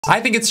I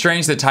think it's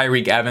strange that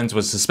Tyreke Evans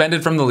was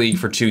suspended from the league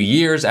for 2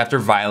 years after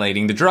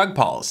violating the drug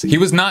policy. He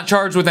was not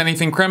charged with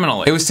anything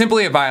criminal. It was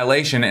simply a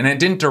violation and it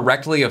didn't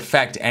directly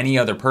affect any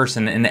other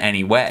person in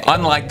any way,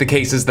 unlike the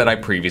cases that I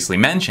previously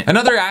mentioned.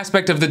 Another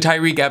aspect of the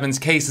Tyreke Evans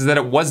case is that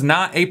it was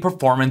not a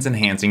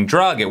performance-enhancing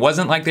drug. It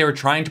wasn't like they were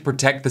trying to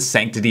protect the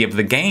sanctity of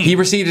the game. He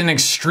received an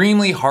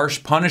extremely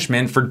harsh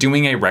punishment for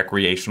doing a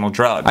recreational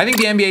drug. I think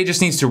the NBA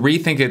just needs to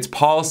rethink its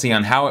policy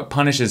on how it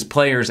punishes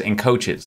players and coaches.